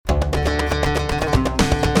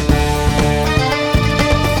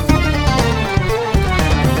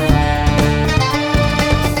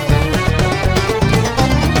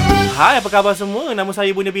Hai, apa khabar semua? Nama saya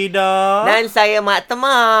Bonda Bedah. Dan saya Mak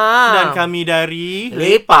Temah. Dan kami dari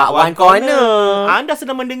Lepak One Corner. Anda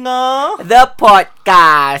sedang mendengar The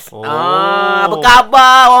Podcast. Apa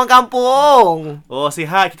khabar orang kampung? Oh,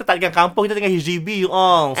 sihat. Kita tak dengan kampung, kita dengan HDB,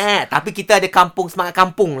 Ong. Tapi kita ada kampung, semangat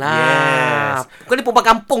kampung lah. Yes. Kau ni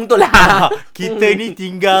perempuan kampung tu lah. Kita ni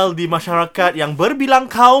tinggal di masyarakat yang berbilang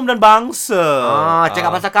kaum dan bangsa. Cakap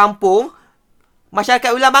pasal kampung,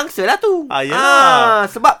 masyarakat ulang bangsa lah tu.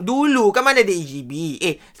 Sebab dulu kan mana ada AGB.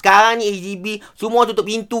 Sekarang ni AGB semua tutup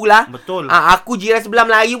pintu lah. Betul. Aku jiran sebelah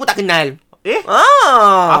Melayu pun tak kenal.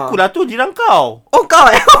 Akulah tu jiran kau. Oh, kau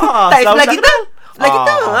tak sebelah kita. Sebelah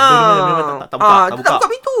kita. Tak buka. Tak buka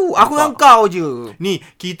pintu. Aku dengan kau je. Ni,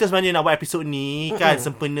 kita sebenarnya nak buat episod ni kan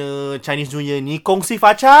sempena Chinese New Year ni. Kongsi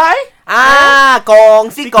facai.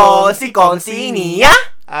 Kongsi ni ya.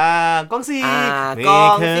 恭喜恭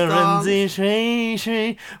喜人子水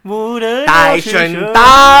水不能大神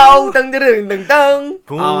刀噔噔噔噔。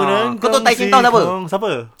Kau tahu Tai Shen Tao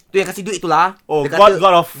siapa? Tu yang kasih duit tu lah.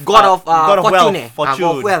 God of Fortune.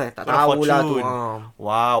 Fortune. Tak tahu lah tu.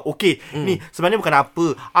 Wow. Okay. Ni sebenarnya bukan apa.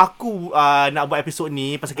 Aku nak buat episod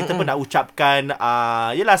ni pasal kita pun nak ucapkan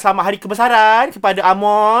yelah selamat hari kebesaran kepada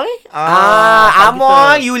Amoy.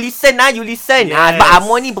 Amoy, you listen. Yes. Sebab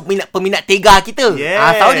Amoy ni peminat tega kita.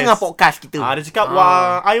 Selalu dengar podcast kita. Dia cakap,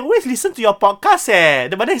 I always listen to your podcast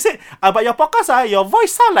Then dia said, but your podcast your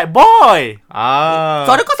voice sound like boy.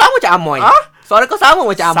 Suara kau sama macam Amoy. Suara kau sama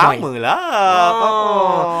macam Amoy. Sama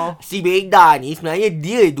lah. Si Bedah ni sebenarnya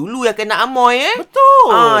dia dulu yang kena Amoy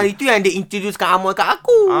Betul. Itu yang dia introducekan Amoy kat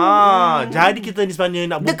aku. Jadi kita ni sebenarnya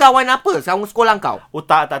nak Dia kawan apa? Sama sekolah kau?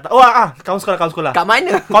 Tak. Kawan sekolah. Kat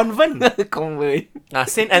mana? Convent. Convent.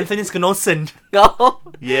 St. Anthony's Kenosen.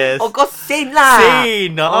 Yes. Kau Saint lah.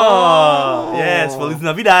 Saint. Yes, Feliz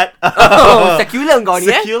Navidad. Secular kau ni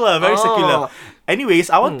Secular, very secular. Anyways,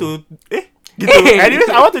 I want to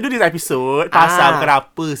Anyways, I want to do this episode pasal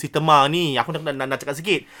kenapa si Temah ni. Aku nak cakap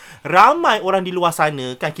sikit. Ramai orang di luar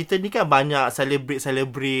sana kan, kita ni kan banyak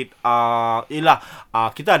celebrate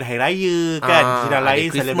kita ada hari raya kan, jiran lain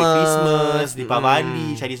celebrate Christmas,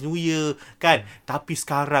 Deepavali, Chinese New Year kan. Tapi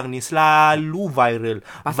sekarang ni selalu viral.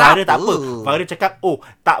 Pasal viral tak apa. Viral cakap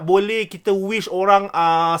tak boleh kita wish orang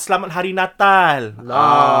selamat hari Natal.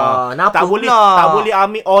 Tak boleh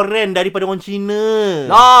ambil oren daripada orang Cina.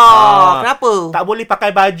 Kenapa? Tak boleh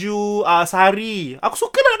pakai baju sehari. Aku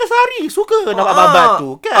suka nak pakai sehari. Suka nampak babat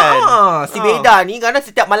tu kan. Si Bedah ni kadang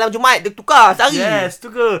setiap malam Jumaat dia tukar sehari. Yes,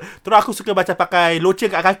 suka. Terus aku suka baca pakai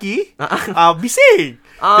loceng kat kaki. Bising.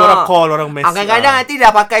 Orang call, orang message. Kadang-kadang nanti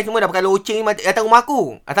dah pakai semua, dah pakai loceng datang rumah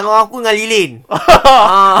aku. Datang rumah aku dengan lilin.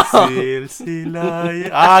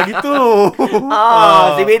 Silsilah. Gitu.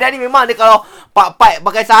 Si Bedah ni memang dia kalau pak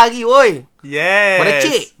pakai sehari woi.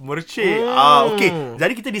 Yes. Mercik. Okay.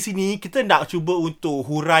 Jadi kita di sini kita nak cuba untuk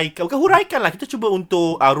huraikan. Bukan huraikan lah. Kita cuba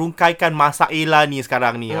untuk rungkaikan masalah ni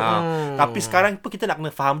sekarang ni. Tapi sekarang pun kita nak kena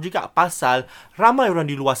faham juga pasal ramai orang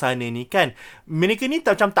di luar sana ni kan. Mereka ni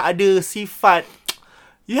macam tak ada sifat.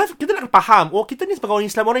 Kita nak faham. Kita ni sebagai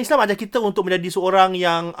orang Islam ajar kita untuk menjadi seorang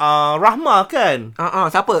yang rahmah kan.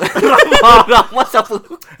 Siapa? Rahmah siapa?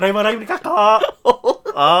 Rahim ni kakak.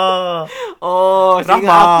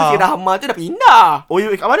 Rahmah. Aku si Rahmah tu dah pindah.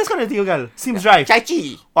 Kat mana sekarang dia tinggal? Sims Drive. Chai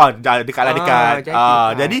Chi. Dekat lah dekat.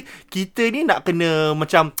 Jadi kita ni nak kena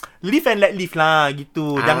macam live and let live lah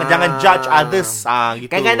gitu. Jangan judge others gitu.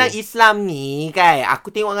 Kadang-kadang Islam ni kan, aku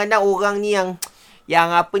tengok kadang orang ni yang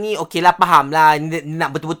apa ni, okey lah, faham lah,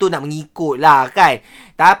 nak betul-betul nak mengikut lah kan.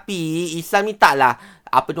 Tapi Islam ni tak lah,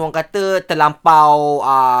 apa tu orang kata, terlampau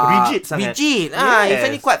rigid sangat. Yes. Islam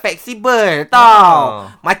ni quite flexible tau.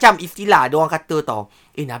 Macam istilah dia orang kata tau,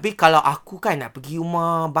 Nabi kalau aku kan nak pergi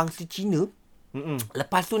rumah bangsa Cina,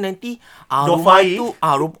 lepas tu nanti rumah tu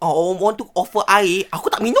orang tu offer air, aku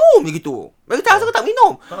tak minum je gitu. Mereka rasa aku tak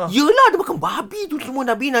minum. Yelah, dia makan babi tu semua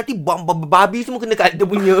Nabi. Nanti babi semua kena kat dia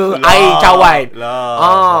punya air cawan.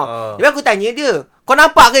 Jadi aku tanya dia, kau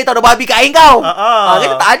nampak ke tak ada babi kat air kau? Dia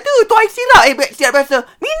kata tak ada. Tu air sirap. Sirap biasa.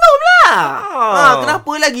 Minum lah.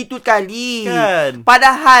 Kenapa lah gitu kali kan?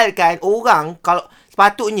 Padahal kan orang kalau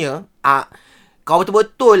sepatutnya kau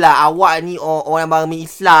betul-betul lah awak ni orang beragama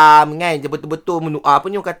Islam kan, dia betul-betul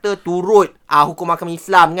kata turut hukum agama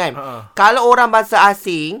Islam kan. Kalau orang bahasa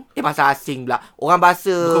asing pula, orang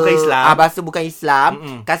bahasa bukan Islam, bahasa bukan Islam,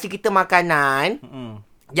 kasih kita makanan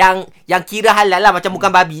yang kira halal lah, macam bukan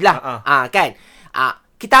babi lah. Kan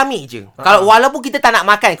kita ambil je. Kalau walaupun kita tak nak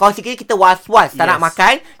makan, kalau sekiranya kita was-was tak nak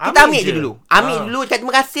makan, kita ambil je dulu. Ambil dulu, cakap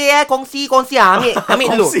terima kasih kongsi. Ambil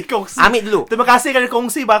dulu. Kongsi. Ambil dulu. Terima kasih kerana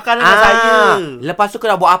kongsi makanan dengan saya. Lepas tu kau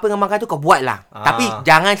nak buat apa dengan makan tu, kau buat lah. Tapi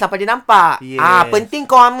jangan sampai dia nampak. Yes. Penting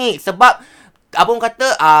kau ambil. Sebab apa orang kata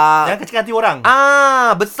jangan kecil hati orang.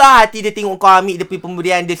 Besar hati dia tengok kau ambil dia punya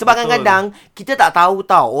pemberian dia. Sebab kadang-kadang kita tak tahu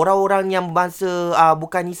tau, orang-orang yang bangsa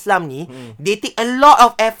bukan Islam ni, they take a lot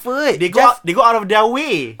of effort. They go out of their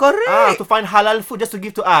way. Correct. To find halal food just to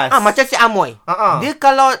give to us. Macam si Amoy. Dia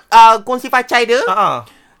kalau kongsi facai dia,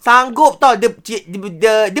 sanggup tau dia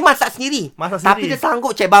masak sendiri. Tapi dia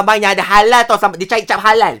sanggup cek bahan-bahan yang ada halal tau, sampai dia cari cap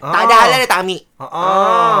halal. Tak ada halal dia tak ambil.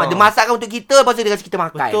 Dia masakkan untuk kita, lepas tu dia kasi kita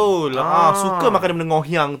makan. Betul. Suka makan benda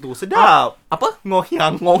ngohiang tu. Sedap. Apa?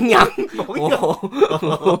 Ngohiang. Tapi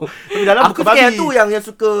dalam aku bukan babi. tu yang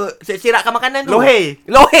suka serakkan makanan tu. Lohe.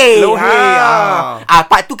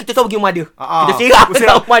 Part tu kita selalu pergi rumah dia. Kita serak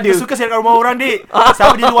kat rumah dia. Dia suka serak rumah orang, dik.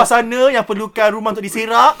 Siapa di luar sana yang perlukan rumah untuk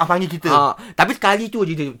diserak, panggil kita. Tapi sekali tu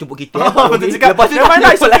je dia jemput kita. Betul cakap. Lepas tu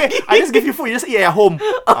I just give you food, you just eat at home.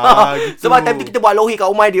 Gitu. Sebab time tu kita buat lohe kat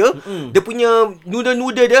rumah dia, dia punya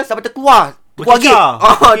noodle dia sampai terkeluar. Keluar lagi.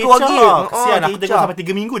 Kesian aku tengok sampai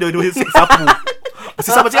 3 minggu dia sapu.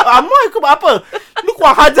 Siapa cakap, Amoy aku buat apa? Lu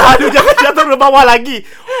kurang hajar lu, jangan datang ke bawah lagi.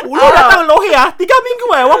 Lu datang lohe 3 minggu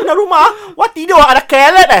wah pindah rumah. Wah tidur ada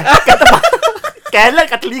kelet kata kelet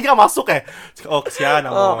kat telinga masuk Cakap, kesian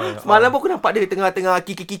Amoy. Semalam pun aku nampak dia tengah-tengah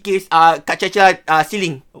kikis kat caca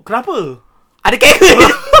ceiling. Kenapa? Ada kelet.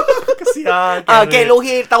 Kesian. Kek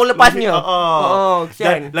lohe tahun lepasnya.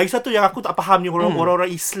 Dan lagi satu yang aku tak faham ni,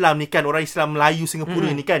 orang-orang Islam ni kan, orang Islam Melayu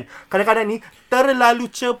Singapura ni kan, kadang-kadang ni terlalu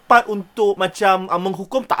cepat untuk macam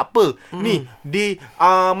menghukum. Tak apa. Ni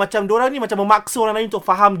macam diorang ni macam memaksa orang lain untuk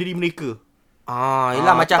faham diri mereka.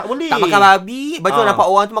 Yelah macam tak makan babi. Lepas tu nampak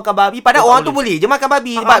orang tu makan babi, padahal orang tu boleh je makan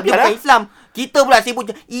babi sebab dia bukan Islam. Kita pula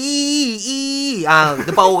sibuk je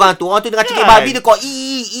depan orang tu tengah cekik babi, dia kau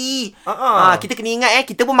kita kena ingat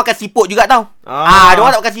kita pun makan siput juga tau. Ada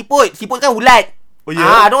orang tak makan siput. Siput kan ulat.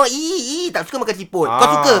 Ada orang tak suka makan siput. Kau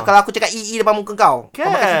suka kalau aku cakap depan muka kau? Kau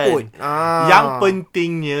makan siput. Yang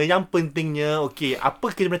pentingnya apa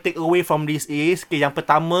kita boleh take away from this is, yang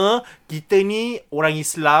pertama, kita ni orang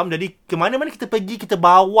Islam, jadi ke mana-mana kita pergi, kita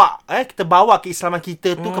bawa keislaman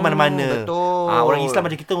kita tu ke mana-mana. Betul. Orang Islam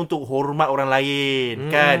macam kita untuk hormat orang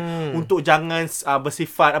lain kan, untuk jangan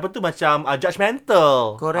bersifat macam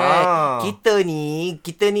judgemental. Correct. Kita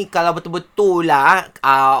ni kalau betul-betul lah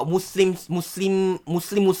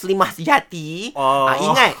muslimah sejati,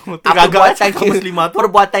 ingat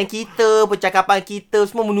perbuatan kita, percakapan kita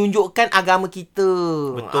semua menunjukkan agama kita.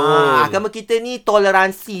 Betul. Agama kita ni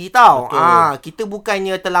toleransi tau. Kita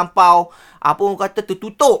bukannya terlampau orang kata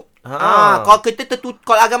tertutup.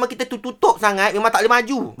 Kalau agama kita tertutup sangat, memang tak boleh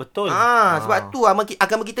maju. Betul. Sebab tu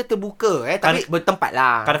agama kita terbuka tapi bertempat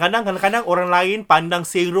lah. Kadang-kadang orang lain pandang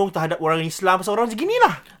serong terhadap orang Islam pasal orang macam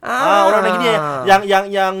ginilah. Orang macam gini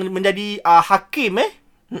yang menjadi hakim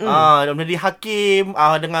menjadi hakim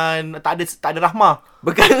dengan tak ada rahmah.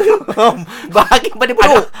 Bukan bahagian pada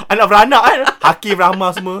bodoh. Anak beranak hakim rahmah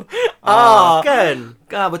semua. Kan?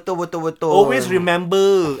 Betul. Always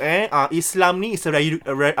remember Islam ni is a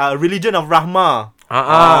religion of rahmah.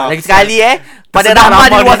 Lagi sekali pada rahmah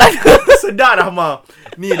di luar sana. Sedap rahmah.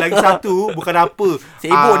 Ni lagi satu, bukan apa,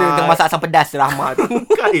 sibuk dia tengah masak asam pedas rahmah tu.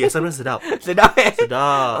 Asam pedas sedap. Sedap.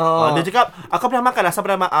 Dia cakap, aku pernah makan asam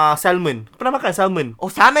pedas salmon. Pernah makan salmon?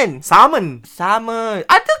 Salmon.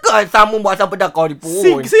 Ada ke salmon buat asam pedas kau ni pun?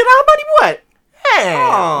 Si rahmah dibuat.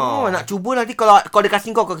 Nak cuba nanti kalau dia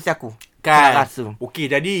kasih kau kasi aku. Kan.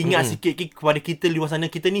 Jadi ingat sikit kepada kita di luar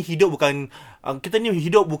sana, kita ni hidup bukan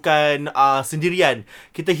sendirian.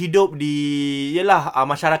 Kita hidup di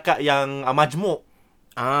masyarakat yang majmuk.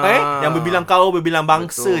 Yang berbilang kaum, berbilang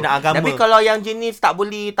bangsa dan agama. Tapi kalau yang jenis tak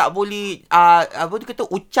boleh apa tu kata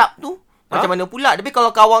ucap tu, macam mana pula? Tapi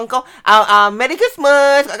kalau kawan kau Merry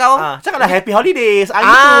Christmas kat kau, cakaplah Happy Holidays.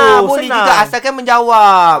 Boleh senang juga asalkan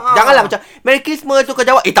menjawab. Janganlah macam Merry Christmas tu kau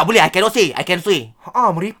jawab, tak boleh, I cannot say.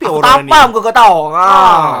 Meripik aku orang ni. Aku tak faham kau tahu.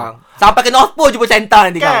 Sampai ke North Pole jumpa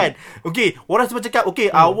centang nanti kan. Orang semua cakap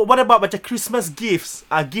what about macam Christmas gifts,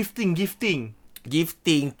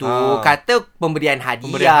 gifting tu kata pemberian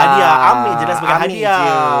hadiah. Ambil je lah sebagai hadiah.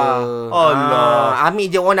 Allah. Ambil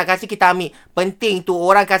je, orang nak kasih kita ambil. Penting tu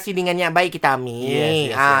orang kasih dengan niat baik, kita ambil.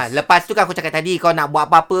 Yes. Lepas tu kan aku cakap tadi, kau nak buat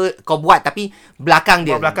apa-apa kau buat, tapi belakang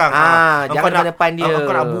dia. Jangan depan dia.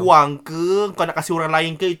 Kau nak buang ke, kau nak kasih orang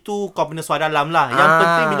lain ke, itu kau punya suara dalam lah. Yang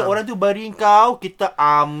penting bila orang tu beri kau, kita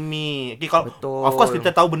ambil. Kalau, of course kita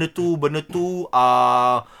tahu benda tu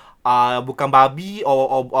bukan babi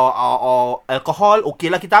or alkohol,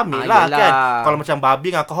 okey lah kita ambil lah kan. Kalau macam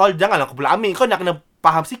babi dengan alkohol, janganlah kau pula ambil. Kau nak kena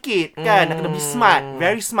faham sikit kan, nak kena be smart,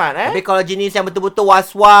 very smart. Tapi kalau jenis yang betul-betul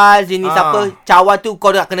was-was, jenis cawan tu kau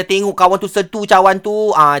nak kena tengok kawan tu sentuh cawan tu,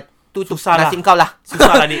 tu susah nasib kau lah.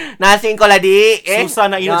 Susah lah, dik. Nasib kau lah, dik. Susah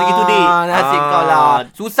nak hidup macam gitu, dik. Nasib kau lah.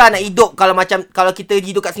 Susah nak hidup kalau kita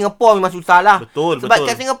hidup kat Singapura memang susah lah. Betul. Sebab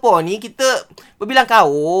kat Singapura ni kita berbilang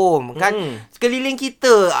kaum kan. Sekeliling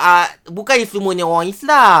kita bukan semuanya orang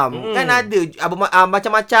Islam. Kan ada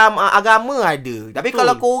macam-macam agama ada. Tapi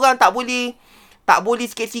kalau kau orang tak boleh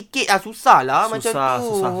sikit-sikit susah lah macam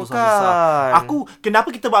tu. Susah. Aku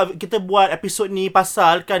kenapa kita buat episod ni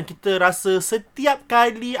pasal kan kita rasa setiap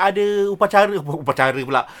kali ada upacara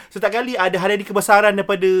pula. Setiap kali ada hari kebesaran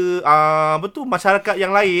daripada masyarakat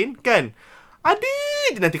yang lain kan. Ada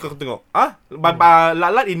je nanti kau tengok.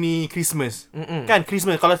 Lat ini Christmas. Kan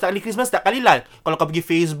Christmas. Kalau setiap kali Christmas, setiap kali lah. Kalau kau pergi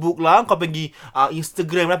Facebook lah, kau pergi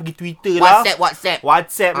Instagram lah, pergi Twitter lah,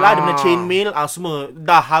 WhatsApp lah, dia punya chain mail semua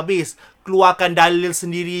dah habis. Keluarkan dalil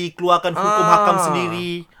sendiri, keluarkan hukum hakam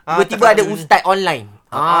sendiri. Tiba-tiba ada ustaz online.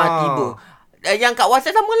 Tiba. Yang kat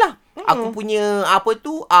WhatsApp sama lah. Aku punya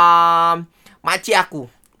makcik aku.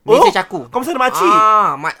 Mesej aku. Kau mesti ada makcik?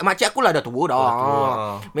 Makcik aku lah dah tua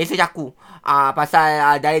dah. Mesej aku.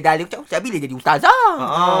 Pasal dalil-dalil macam bila jadi ustazah.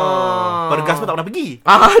 Pergas pun tak pernah pergi.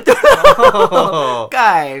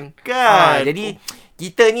 Kan. Jadi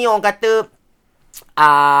kita ni orang kata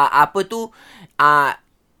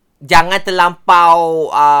jangan terlampau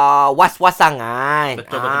was-was sangat.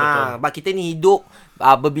 Betul. Sebab kita ni hidup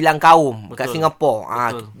berbilang kaum kat Singapura.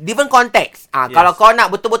 Different context. Kalau kau nak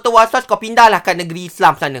betul-betul was-was, kau pindahlah kat negeri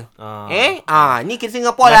Islam sana. Ni ke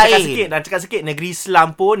Singapura lain. Nak cakap sikit, negeri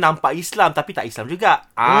Islam pun nampak Islam tapi tak Islam juga.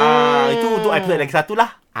 Itu untuk episod lagi satu lah.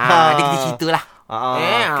 Nanti kita cerita lah.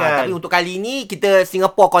 Kan. Tapi untuk kali ni kita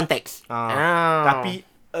Singapura konteks. Tapi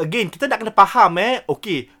again kita nak kena faham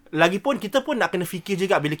okey. Lagipun kita pun nak kena fikir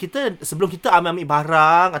juga bila kita sebelum kita ambil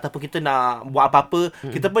barang ataupun kita nak buat apa-apa,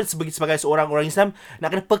 kita pun sebagai seorang orang Islam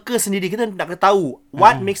nak kena peka sendiri. Kita nak kena tahu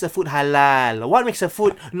what makes a food halal, what makes a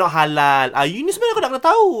food not halal. Ini sebenarnya kau nak kena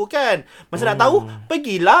tahu kan. Masa nak tahu,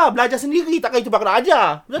 pergilah belajar sendiri, takkan itu bakal nak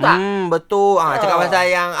ajar. Betul tak? Betul. Cakap pasal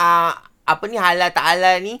yang halal tak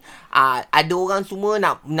halal ni, ada orang semua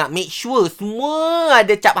nak make sure semua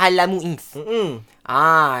ada cap halal MUIS.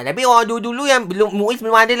 Tapi orang dulu yang MUIS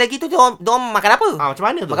belum ada lagi tu, diorang makan apa? Macam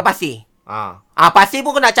mana tu? Makan pasir. Pasir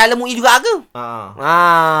pun kau nak cala MUIS juga ke?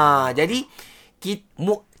 Jadi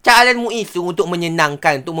cap halal MUIS tu untuk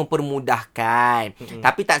menyenangkan, untuk mempermudahkan.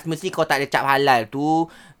 Tapi tak semestinya kau tak ada cap halal tu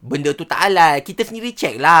benda tu tak halal. Kita sendiri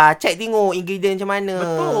check lah. Check tengok ingredient macam mana.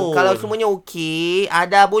 Betul. Kalau semuanya okey,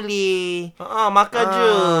 ada boleh. Makan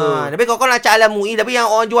je. Tapi kalau kau nak cap halal MUIS, tapi yang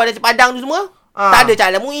orang jual nasi padang tu semua, tak ada cap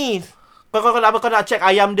halal MUIS. Kau nak check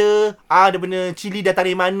ayam dia, dia punya cili datang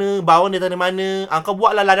dari mana, bawang datang dari mana. Kau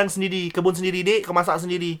buatlah ladang sendiri, kebun sendiri, dek. Kau masak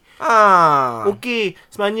sendiri. Okey,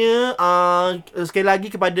 sebenarnya sekali lagi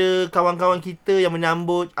kepada kawan-kawan kita yang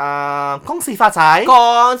menyambut kongsi fasai.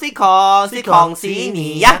 Kongsi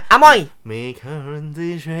Niyah. Amoy.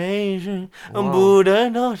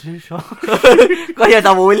 Kau jangan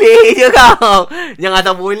tak boleh je kau. Jangan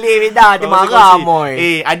tak boleh beda. Dia marah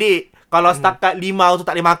Amoy. Adik, kalau setakat limau tu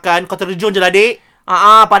tak boleh makan, kau terjun je lah, dek.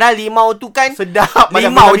 Padahal limau tu kan sedap.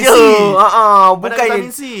 Limau je.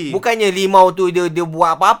 Bukannya limau tu dia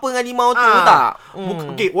buat apa-apa dengan limau tu tak.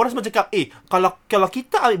 Okay, orang semua cakap kalau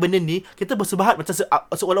kita ambil benda ni, kita bersebahat macam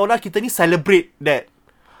seolah-olah kita ni celebrate that.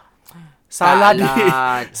 Salah dia.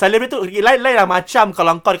 Celebrate tu lain lah. Macam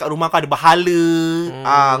kalau kau dekat rumah kau ada bahala,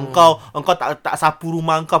 engkau tak sapu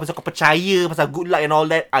rumah kau pasal kau percaya pasal good luck and all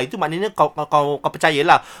that. Itu maknanya kau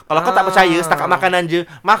percayalah. Kalau kau tak percaya, setakat makanan je,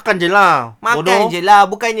 makan je lah. Je lah.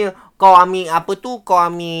 Bukannya kau ambil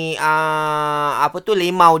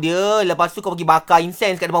limau dia, lepas tu kau pergi bakar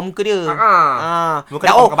incense kat depan muka dia. Bukan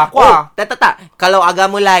bakar bakwa. Tak. Kalau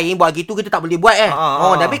agama lain buat gitu, kita tak boleh buat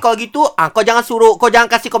tapi kalau gitu, kau jangan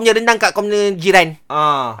kasih kau punya rendang kat kau punya jiran.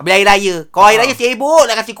 Bila hari raya. Kau hari raya sibuk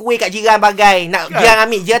nak kasih kuih kat jiran bagai. Nak jiran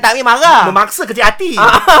ambil, jiran tak ambil marah. Memaksa kecil hati.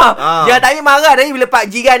 Jiran tak ambil marah. Tapi bila pak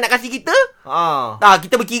jiran nak kasih kita,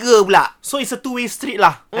 kita berkira pula. So it's a two-way street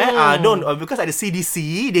lah. Because ada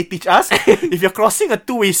CDC, they teach us if you're crossing a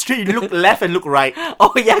two-way street, you look left and look right.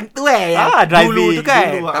 Yang tu dulu tu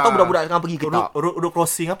kan. Tak tahu budak-budak sekarang pergi ke tak. Road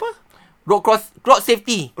crossing apa? Road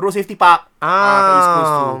safety. Road safety park. Kat East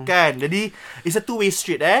Coast tu kan. Jadi it's a two-way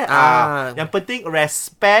street Yang penting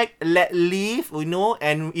respect, let live,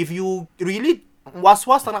 and if you really was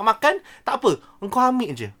tak nak makan, tak apa, engkau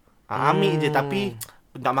ambil je. Ambil je, tapi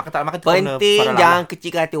nak makan tak makan tu penting jangan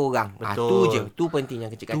kecilkan hati orang. Tu je. Tu penting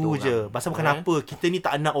yang kecilkan hati orang. Tu je. Pasal kenapa kita ni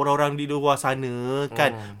tak nak orang-orang di luar sana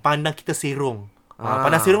kan pandang kita serong.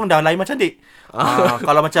 Pandang serong dah lain macam dik.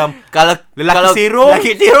 Kalau macam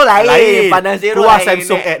lelaki serong lain. Pandang serong keluar lain.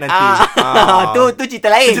 Samsung ad nanti. Tu cerita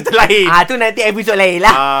lain. Tu nanti episod lain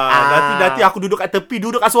lah. Nanti aku duduk kat tepi,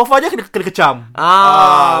 duduk kat sofa je kena kecam.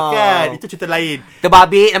 Kan itu cerita lain.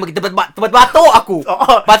 Terbabit nama kita tempat batuk aku.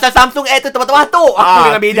 Pasal Samsung ad tu tempat batuk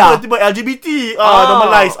aku dengan Bedah. Tiba-tiba LGBT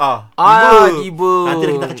normalize. Tiba.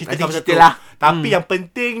 Nanti kita akan cerita pasal tu. Lah. Tapi yang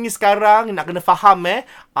penting ni sekarang nak kena faham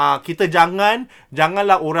kita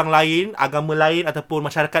janganlah orang lain, agama lain ataupun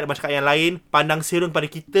masyarakat yang lain pandang serong pada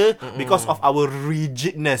kita because of our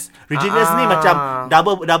rigidness. Rigidness ni macam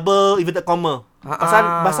double inverted comma.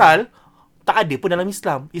 Pasal tak ada pun dalam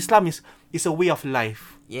Islam. Islam is a way of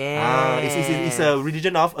life. It's a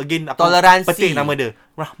religion of toleransi. Penting nama dia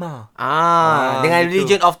rahmah. Dengan gitu.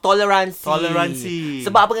 Religion of toleransi.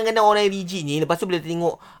 Sebab apa kadang-kadang orang yang rigid ni lepas tu bila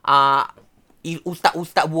tengok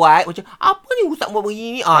ustaz-ustaz buat macam apa ni ustaz buat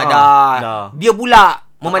begini dah. Dia pula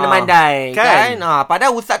memandai-mandai kan.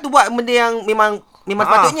 Padahal ustaz tu buat benda yang memang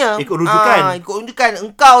sepatutnya ikut rujukan. Ikut rujukan.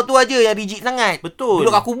 Engkau tu aja yang rigid sangat. Betul.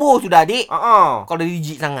 Duduk kat kubur sudah adik. Kau dah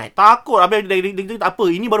rigid sangat. Takut habis tak apa.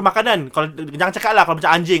 Ini baru makanan. Kalau jangan cakap lah kalau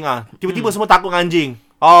macam anjing tiba-tiba semua takut dengan anjing.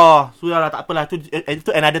 Sudahlah tak apalah.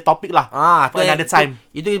 Itu another topic lah. Another time.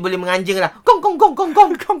 Itu boleh menganjing lah. Kong.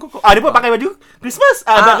 Dia pun pakai baju Christmas.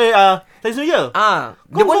 Pakai Chinese New Year.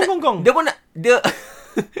 Dia pun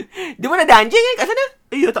dia pun ada anjing kat sana.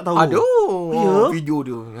 Tak tahu. Aduh. Video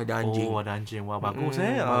dia ada anjing. Ada anjing. Wah, bagus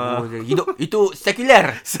Hidup itu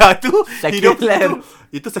sekular. Satu sekular.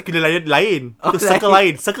 Itu sekular lain. Itu circle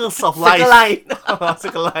lain. Circle of life.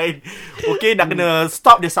 Circle lain. Okay, nak kena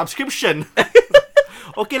stop the subscription.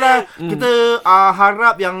 Okey lah, kita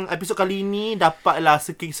harap yang episod kali ini dapatlah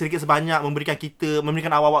sedikit sebanyak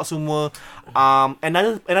memberikan awak-awak semua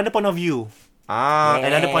another point of view.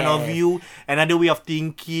 Another point of view, another way of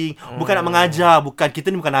thinking. Bukan nak mengajar,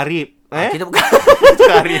 kita ni bukan Arif. Kita bukan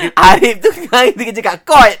Arif. Arif tu kerja kat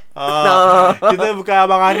court. Kita bukan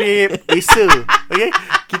abang Arif, Isa. Okay?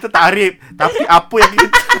 Kita tak Arif, tapi apa yang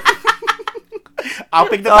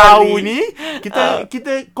kita tahu ni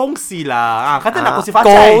kita kongsilah. Kata nak kongsi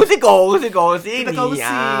facai. Kongsi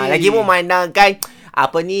ni. Lagi memandangkan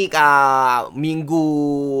minggu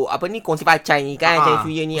kongsi facai ni kan, Chinese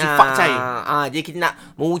New Year ni. Jadi kita nak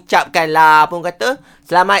mengucapkan lah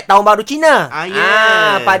selamat tahun baru Cina.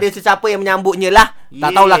 Pada sesiapa yang menyambutnya lah. Tak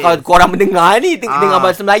tahulah kalau korang mendengar ni dengar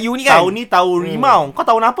bahasa Melayu ni kan. Tahun ni tahun rimau. Kau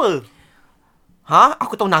tahun apa?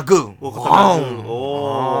 Aku tahu naga. Kau tahu naga.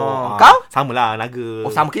 Kau? Samalah naga.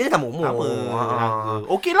 Sama kita sama umur. Naga.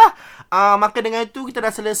 Okeylah. Maka dengan itu kita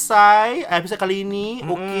dah selesai episod kali ini.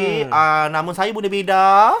 Okey. Nama saya Bonda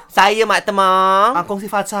Bedah. Saya Mak Temah.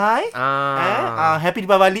 Kongsi facai. Happy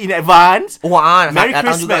Diwali in advance. Merry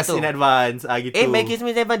Christmas in advance. Gitu. Merry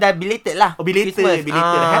Christmas in advance. Dah belated lah. Belated.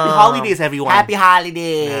 Happy holidays everyone. Happy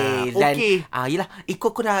holidays. Okay. Yelah.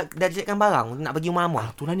 Kau dah siapkan barang nak bagi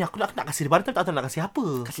rumah. Tu nanya aku nak kasih barang tapi tak tahu nak kasih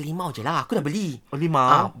apa. Kasih limau je lah. Aku dah beli.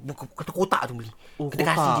 Limau. Kotak tu beli. Kita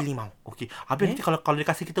kasih je limau. Okey. Habis nanti kalau dia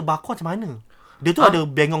kasih kita bakwan macam mana? Dia tu ada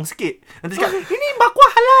bengong sikit. Nanti cakap, ini bakwan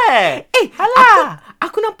halal. Halal.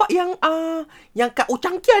 Aku nampak yang kat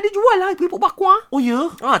Ocangkia ada jual lah pupuk bakwan. Oh ya?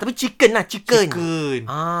 Tapi chicken lah. Chicken.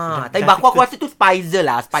 Tapi bakwan aku rasa tu spicer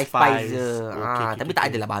lah. Spicer. Tapi tak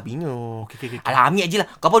adalah babinya. Alah, ambil je lah.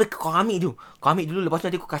 Kau ambil tu. Kau ambil dulu. Lepas tu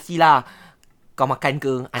nanti aku kasih lah. Kau makan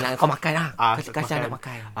ke? Anak kau makan lah. Kasih anak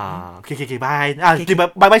makan. Okay, bye.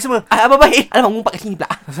 Bye semua. Bye. Alamak, ngumpat kat sini pula.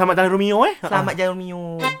 Selamat Jalan Romeo. Selamat Jalan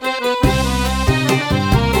Romeo.